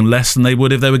maybe even less than they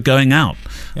would if they were going out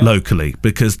locally,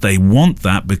 because they want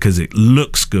that because it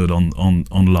looks good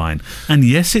online. And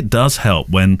yes, it does help.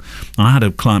 When I had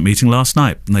a client meeting last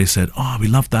night and they said, we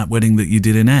loved that wedding that you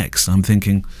did in X. I'm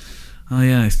thinking,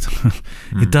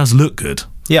 it does look good.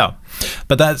 Yeah,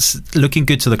 but that's looking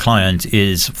good to the client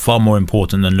is far more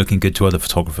important than looking good to other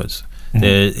photographers.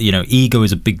 Ego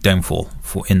is a big downfall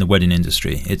in the wedding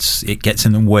industry. It gets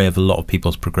in the way of a lot of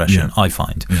people's progression, I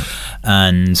find.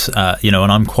 And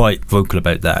and I'm quite vocal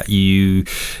about that.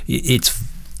 It's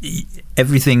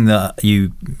everything that you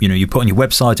put on your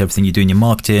website, everything you do in your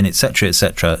marketing,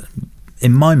 etc.,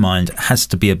 in my mind, has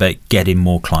to be about getting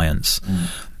more clients.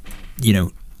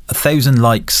 1,000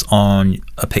 likes on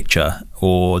a picture,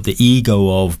 or the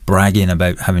ego of bragging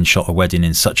about having shot a wedding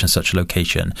in such and such a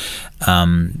location,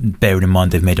 bearing in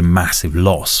mind they've made a massive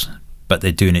loss but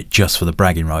they're doing it just for the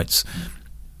bragging rights,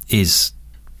 is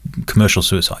commercial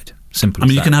suicide. Simple. I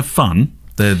mean, as you that. can have fun.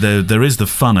 There is the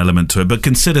fun element to it, but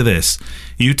consider this: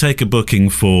 you take a booking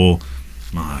for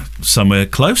somewhere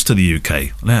close to the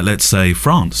UK, let's say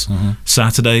France.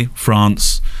 Saturday,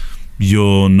 France.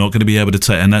 You're not going to be able to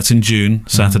take, and that's in June,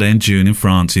 Saturday in June in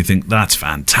France. You think that's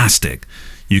fantastic.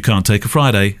 You can't take a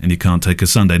Friday and you can't take a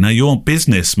Sunday. Now, your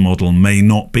business model may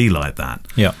not be like that.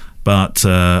 Yeah. But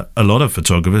a lot of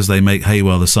photographers, they make hay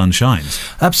while the sun shines.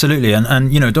 Absolutely.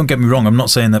 And you know, don't get me wrong, I'm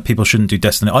not saying that people shouldn't do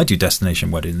I do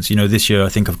destination weddings. You know, this year I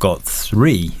think I've got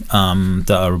 3 that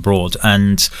are abroad,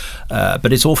 and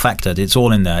but it's all factored. It's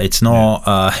all in there. It's not.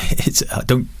 I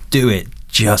don't do it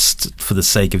just for the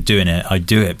sake of doing it. I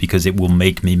do it because it will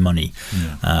make me money,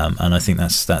 and I think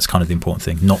that's kind of the important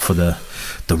thing. Not for the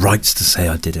rights to say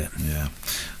I did it. Yeah.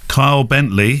 Kyle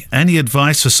Bentley, any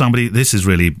advice for somebody, this is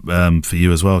really for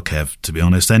you as well, Kev, to be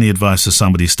honest, any advice for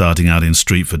somebody starting out in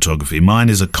street photography? Mine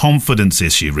is a confidence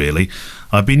issue, really.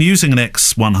 I've been using an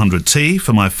X100T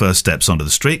for my first steps onto the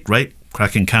street. Great,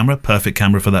 cracking camera, perfect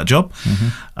camera for that job.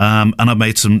 And I've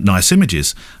made some nice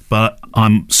images. But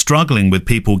I'm struggling with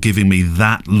people giving me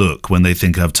that look when they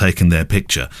think I've taken their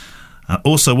picture.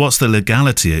 Also, what's the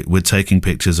legality with taking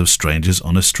pictures of strangers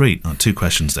on a street? 2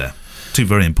 questions there. 2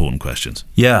 very important questions.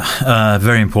 Yeah,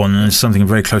 very important, and it's something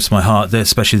very close to my heart,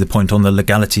 especially the point on the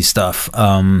legality stuff.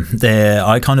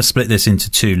 I kind of split this into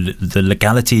 2, the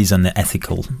legalities and the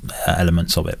ethical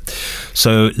elements of it.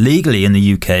 So legally in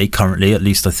the UK, currently, at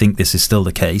least I think this is still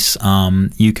the case,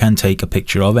 you can take a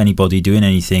picture of anybody doing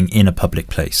anything in a public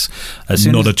place.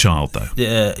 Not a child, though.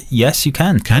 Yes, you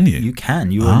can. Can you? You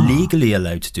can. You are legally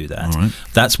allowed to do that. All right.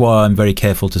 That's why I'm very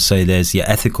careful to say there's the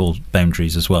ethical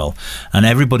boundaries as well. And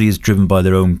everybody is driven by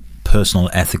their own personal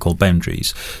ethical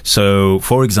boundaries. So,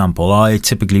 for example, I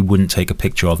typically wouldn't take a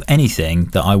picture of anything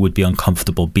that I would be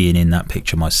uncomfortable being in that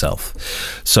picture myself.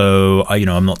 So,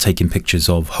 I'm not taking pictures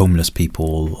of homeless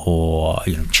people or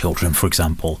children, for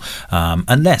example,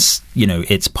 unless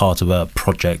it's part of a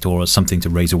project or something to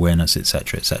raise awareness,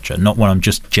 etc., etc. Not when I'm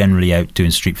just generally out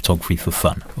doing street photography for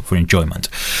fun, for enjoyment.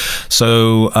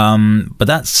 So, but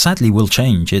that sadly will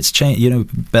change. It's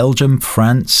changed. Belgium,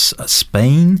 France,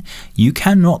 Spain. You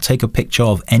cannot take a picture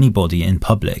of anybody in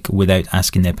public without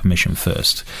asking their permission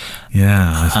first.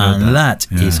 Yeah, I've heard that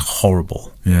is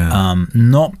horrible. Yeah.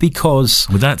 Not because...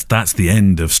 Well, that's the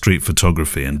end of street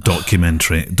photography and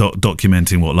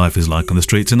documenting what life is like on the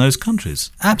streets in those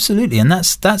countries. Absolutely, and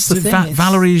that's the thing.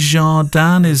 Valerie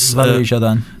Jardin is... Valerie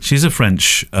Jardin. She's a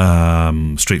French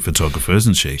street photographer,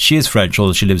 isn't she? She is French,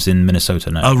 although she lives in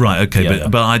Minnesota now. Oh, right, okay.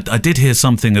 But I did hear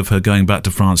something of her going back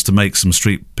to France to make some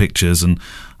street pictures, and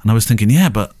I was thinking,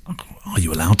 but are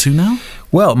you allowed to now?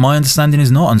 Well, my understanding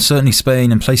is not, and certainly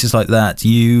Spain and places like that.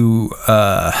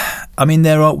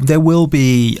 There will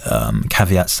be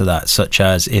caveats to that, such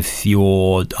as if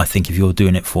you're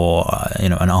doing it for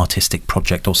an artistic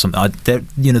project or something.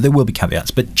 There will be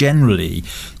caveats, but generally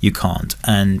you can't.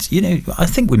 And I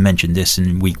think we mentioned this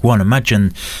in week 1.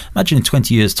 Imagine in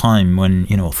 20 years' time, when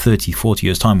 30, 40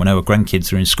 years' time, when our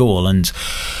grandkids are in school, and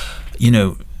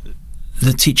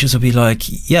the teachers will be like,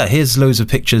 here's loads of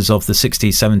pictures of the 60s,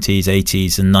 70s,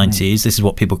 80s and 90s. This is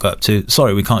what people got up to.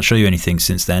 Sorry, we can't show you anything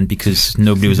since then because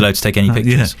nobody was allowed to take any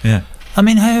pictures. Yeah. I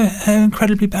mean, how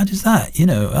incredibly bad is that?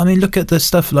 Look at the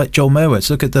stuff like Joel Mowat's.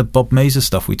 Look at the Bob Mazur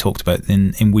stuff we talked about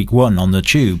in week 1 on the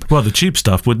Tube. Well, the Tube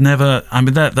stuff would never...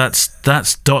 that's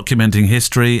documenting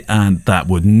history, and that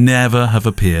would never have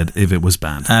appeared if it was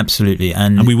banned. Absolutely.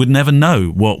 And we would never know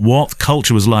what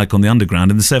culture was like on the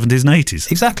underground in the 70s and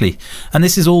 80s. Exactly. And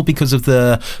this is all because of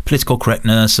the political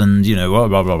correctness and, blah,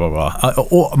 blah, blah, blah,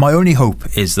 blah. My only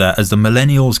hope is that as the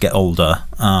millennials get older,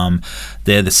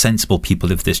 they're the sensible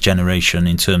people of this generation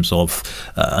in terms of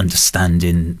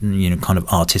understanding, kind of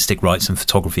artistic rights and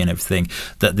photography and everything,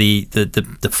 that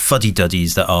the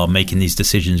fuddy-duddies that are making these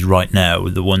decisions right now,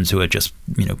 the ones who are just,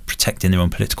 protecting their own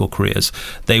political careers,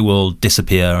 they will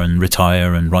disappear and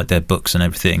retire and write their books and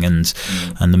everything, and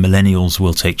the millennials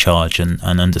will take charge and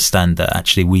understand that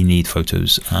actually we need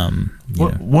photos.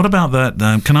 What about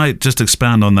that? Can I just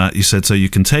expand on that? You said so you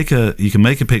can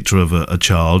make a picture of a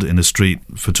child in a street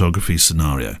photography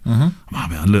scenario.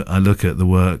 I look at the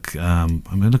work.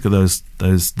 Look at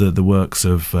the works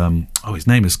of. His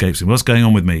name escapes me. What's going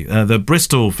on with me? The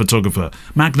Bristol photographer,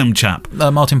 Magnum chap,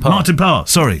 Martin Parr. Martin Parr.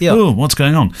 Sorry. Yeah. Oh, what's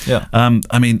going on? Yeah.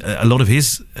 A lot of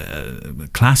his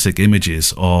classic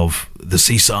images of the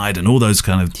seaside and all those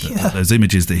kind of those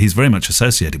images that he's very much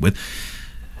associated with.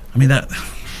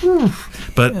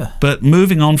 But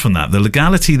moving on from that, the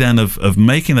legality then of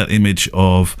making that image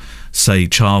of, say,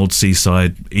 child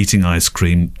seaside eating ice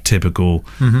cream, typical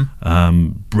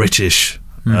British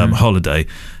holiday,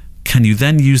 can you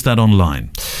then use that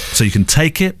online? So you can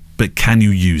take it, but can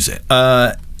you use it?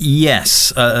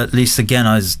 Yes, at least again,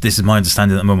 this is my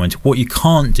understanding at the moment. What you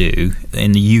can't do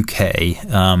in the UK,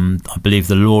 I believe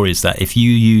the law is that if you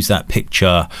use that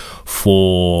picture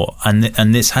for,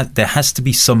 there has to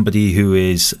be somebody who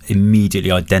is immediately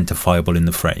identifiable in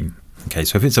the frame. Okay,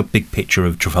 so if it's a big picture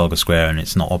of Trafalgar Square and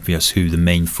it's not obvious who the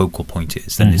main focal point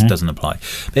is, then this doesn't apply.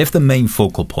 But if the main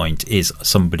focal point is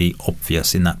somebody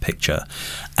obvious in that picture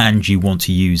and you want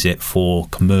to use it for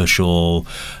commercial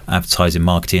advertising,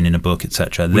 marketing in a book,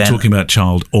 etc. We're talking about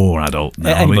child or adult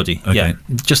now, anybody, okay. Yeah,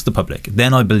 just the public.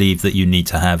 Then I believe that you need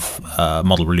to have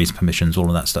model release permissions, all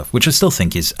of that stuff, which I still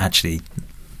think is actually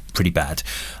pretty bad.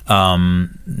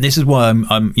 This is why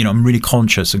I'm really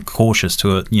conscious and cautious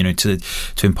to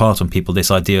impart on people this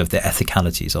idea of the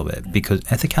ethicalities of it, because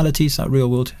ethicality is that real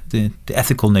word, the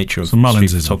ethical nature of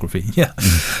street photography. Yeah,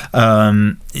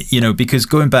 because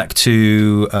going back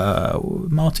to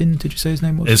Martin, did you say his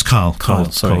name was? It's Carl.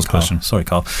 Sorry,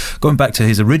 Carl. Going back to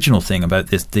his original thing about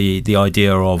this, the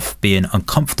idea of being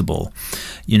uncomfortable.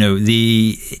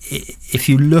 If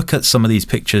you look at some of these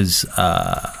pictures.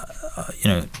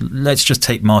 Let's just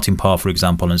take Martin Parr, for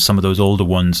example, and some of those older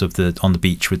ones on the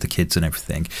beach with the kids and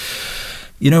everything.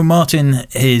 Martin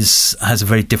has a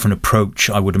very different approach,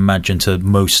 I would imagine, to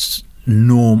most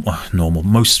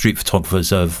most street photographers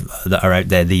that are out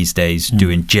there these days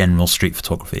doing general street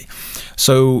photography.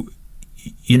 So,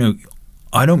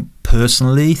 I don't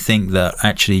personally think that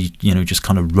actually, just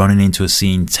kind of running into a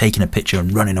scene, taking a picture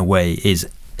and running away is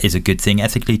a good thing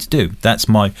ethically to do. That's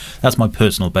my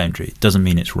personal boundary. It doesn't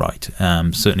mean it's right.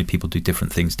 Certainly people do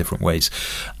different things different ways.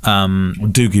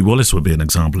 Doogie Wallace would be an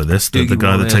example of this. The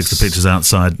guy that takes the pictures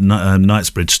outside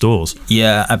Knightsbridge stores.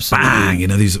 Yeah, absolutely.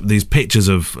 Bang! These pictures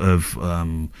of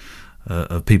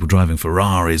people driving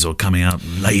Ferraris or coming out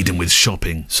laden with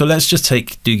shopping. So let's just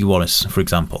take Doogie Wallace, for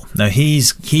example. Now,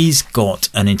 he's got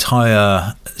an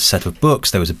entire set of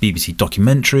books. There was a BBC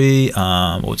documentary,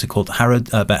 what's it called?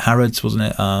 About Harrods, wasn't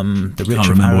it? The Rich I can't of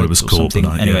remember Harrods what it was called.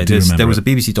 Anyway, there was a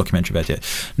BBC documentary about it.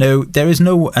 No, there is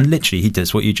no, and literally he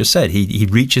does what you just said. He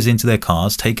reaches into their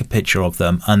cars, take a picture of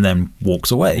them, and then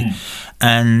walks away.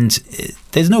 And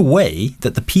there's no way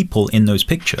that the people in those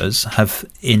pictures have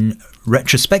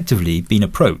retrospectively been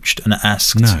approached and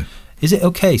asked, no. Is it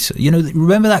okay? So,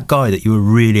 remember that guy that you were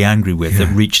really angry with that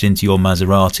reached into your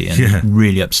Maserati and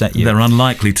really upset you? They're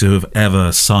unlikely to have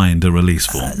ever signed a release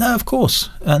form. No, of course.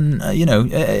 And,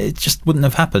 it just wouldn't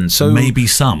have happened. So maybe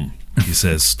some, he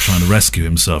says, trying to rescue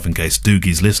himself in case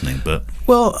Doogie's listening. But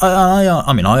well, I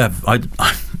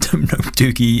don't know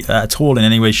Doogie at all in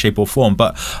any way, shape or form,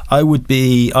 but I would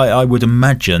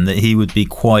imagine that he would be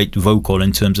quite vocal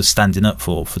in terms of standing up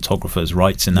for photographers'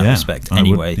 rights in that respect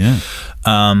anyway.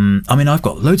 I've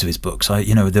got loads of his books.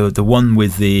 The one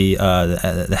with the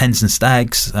Hens and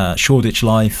Stags, Shoreditch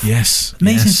Life. Yes.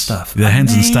 Amazing stuff. The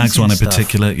Hens and Stags one in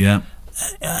particular, yeah.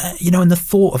 And the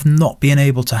thought of not being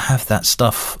able to have that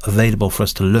stuff available for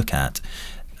us to look at,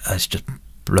 it just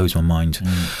blows my mind.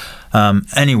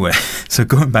 Anyway, so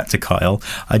going back to Kyle,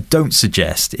 I don't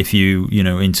suggest if you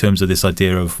in terms of this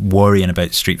idea of worrying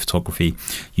about street photography,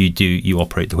 you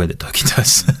operate the way that Dougie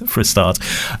does for a start.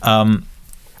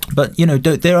 But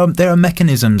there are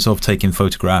mechanisms of taking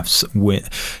photographs with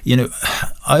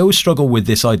I always struggle with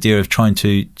this idea of trying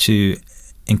to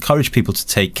encourage people to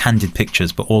take candid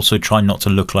pictures, but also try not to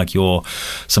look like you're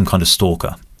some kind of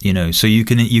stalker. So you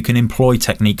can employ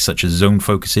techniques such as zone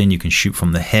focusing. You can shoot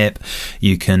from the hip.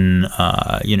 You can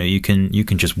you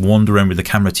can just wander around with the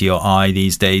camera to your eye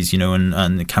these days.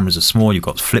 And the cameras are small. You've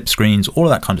got flip screens, all of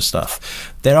that kind of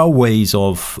stuff. There are ways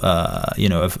of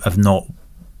of not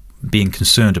being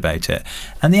concerned about it.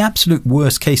 And the absolute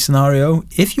worst case scenario,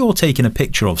 if you're taking a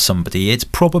picture of somebody, it's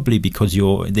probably because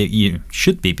you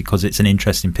should be, because it's an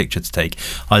interesting picture to take.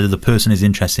 Either the person is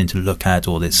interesting to look at,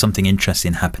 or there's something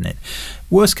interesting happening.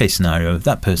 Worst case scenario, if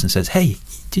that person says, "Hey,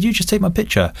 did you just take my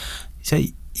picture?" You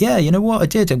say, "Yeah, you know what, I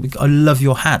did. I love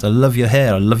your hat, I love your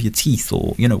hair, I love your teeth,"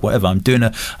 or whatever. I'm doing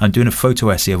a photo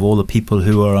essay of all the people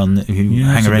who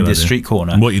hang around this street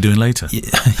corner. And what are you doing later? Do you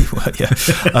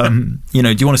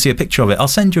want to see a picture of it? I'll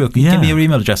send you give me your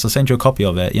email address. I'll send you a copy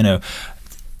of it.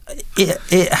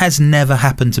 It has never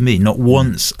happened to me. Not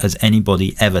once has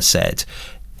anybody ever said,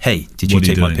 "Hey, did you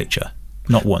take my picture?"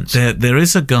 Not once. There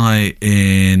is a guy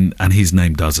and his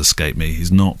name does escape me.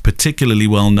 He's not particularly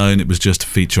well known. It was just a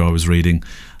feature I was reading.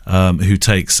 who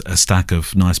takes a stack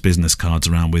of nice business cards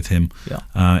around with him.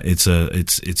 It's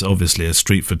obviously a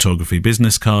street photography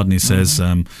business card, and he says,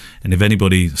 and if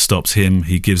anybody stops him,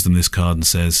 he gives them this card and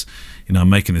says, I'm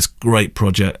making this great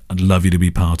project. I'd love you to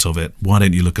be part of it. Why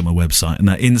don't you look at my website? And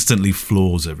that instantly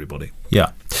floors everybody.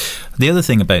 Yeah. The other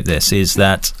thing about this is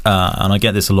that, and I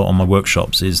get this a lot on my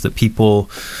workshops, is that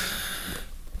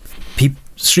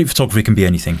street photography can be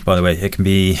anything, by the way. It can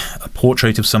be a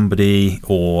portrait of somebody,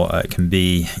 or it can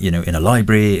be, in a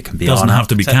library. It can be. It doesn't have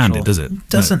to be candid, does it?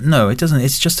 No, it doesn't.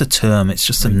 It's just a term. It's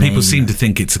just a name. People seem to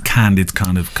think it's a candid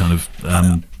kind of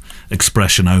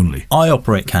expression only. I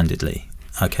operate candidly,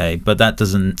 okay, but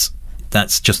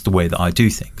that's just the way that I do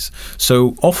things.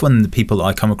 So often the people that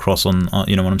I come across on,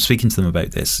 when I'm speaking to them about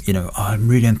this, I'm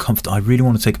really uncomfortable. I really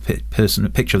want to take a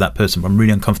picture of that person, but I'm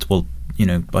really uncomfortable,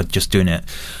 by just doing it.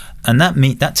 And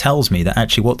that tells me that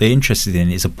actually what they're interested in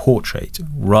is a portrait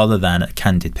rather than a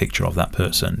candid picture of that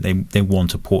person. They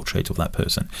want a portrait of that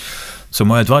person. So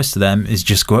my advice to them is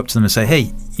just go up to them and say,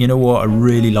 hey, you know what? I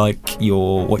really like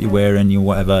what you're wearing, your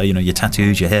whatever, your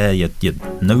tattoos, your hair, your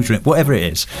nose ring, whatever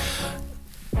it is.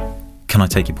 Can I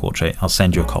take your portrait? I'll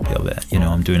send you a copy of it.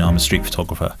 I'm a street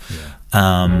photographer.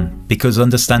 Because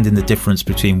understanding the difference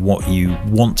between what you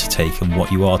want to take and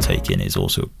what you are taking is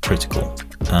also critical.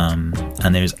 And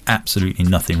there is absolutely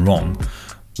nothing wrong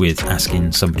with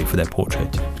asking somebody for their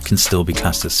portrait. It can still be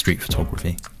classed as street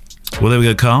photography. Well, there we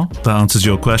go, Carl. That answers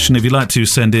your question. If you'd like to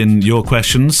send in your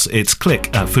questions, it's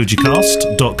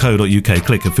click@fujicast.co.uk.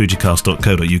 Click at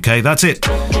fujicast.co.uk. That's it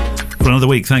for another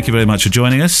week. Thank you very much for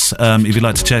joining us. If you'd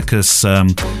like to check us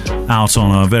out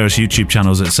on our various YouTube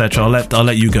channels, etc., I'll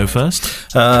let you go first.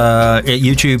 At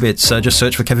YouTube, it's just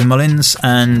search for Kevin Mullins,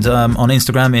 and on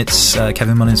Instagram, it's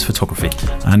Kevin Mullins Photography.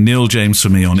 And Neil James for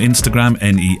me on Instagram,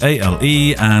 Neale,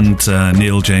 and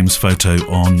Neil James Photo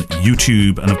on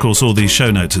YouTube. And of course, all these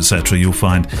show notes, etc., you'll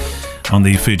find on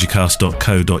the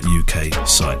fujicast.co.uk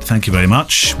site. Thank you very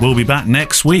much. We'll be back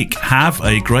next week. Have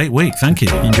a great week. Thank you.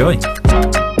 Enjoy.